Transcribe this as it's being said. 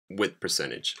width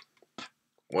percentage.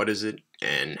 What is it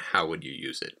and how would you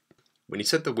use it? When you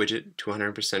set the widget to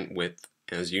 100% width,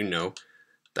 as you know,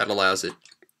 that allows it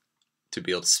to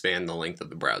be able to span the length of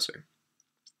the browser.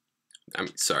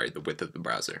 The width of the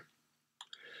browser.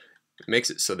 It makes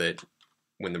it so that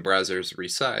when the browser is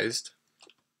resized,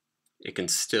 it can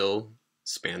still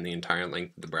span the entire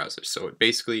length of the browser. So it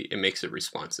makes it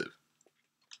responsive.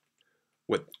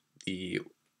 What the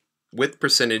width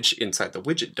percentage inside the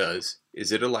widget does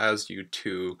is it allows you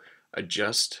to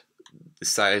adjust the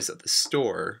size of the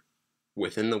store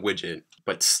within the widget,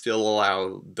 but still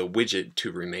allow the widget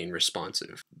to remain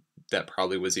responsive. That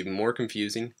probably was even more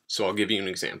confusing, so I'll give you an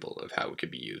example of how it could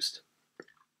be used.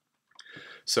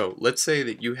 So let's say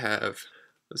that you have,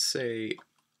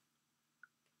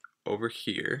 over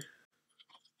here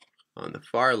on the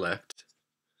far left,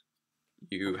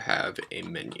 you have a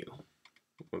menu.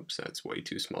 Whoops, that's way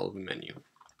too small of a menu.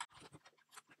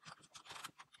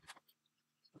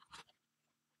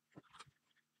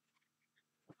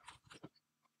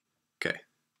 Okay,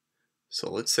 so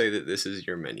let's say that this is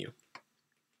your menu.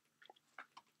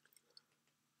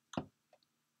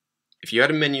 If you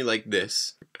had a menu like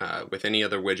this with any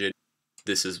other widget,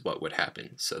 this is what would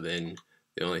happen. So then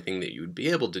the only thing that you would be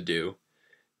able to do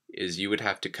is you would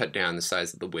have to cut down the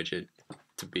size of the widget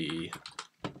to be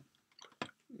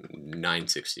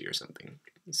 960 or something,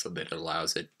 so that it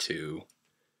allows it to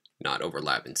not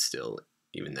overlap, and still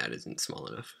even that isn't small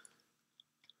enough.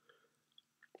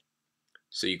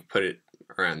 So you can put it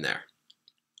around there.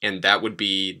 And that would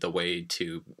be the way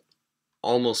to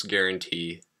almost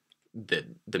guarantee that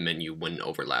the menu wouldn't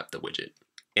overlap the widget.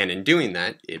 And in doing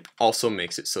that, it also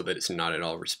makes it so that it's not at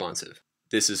all responsive.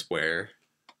 This is where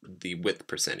the width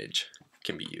percentage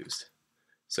can be used.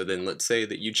 So then let's say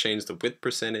that you change the width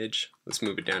percentage, let's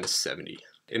move it down to 70.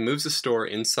 It moves the store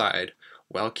inside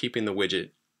while keeping the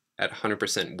widget at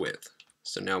 100% width.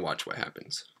 So now watch what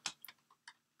happens.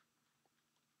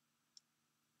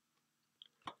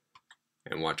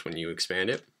 And watch when you expand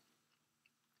it.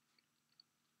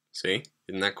 See?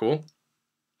 Isn't that cool?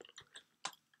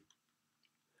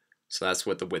 So that's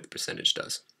what the width percentage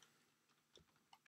does.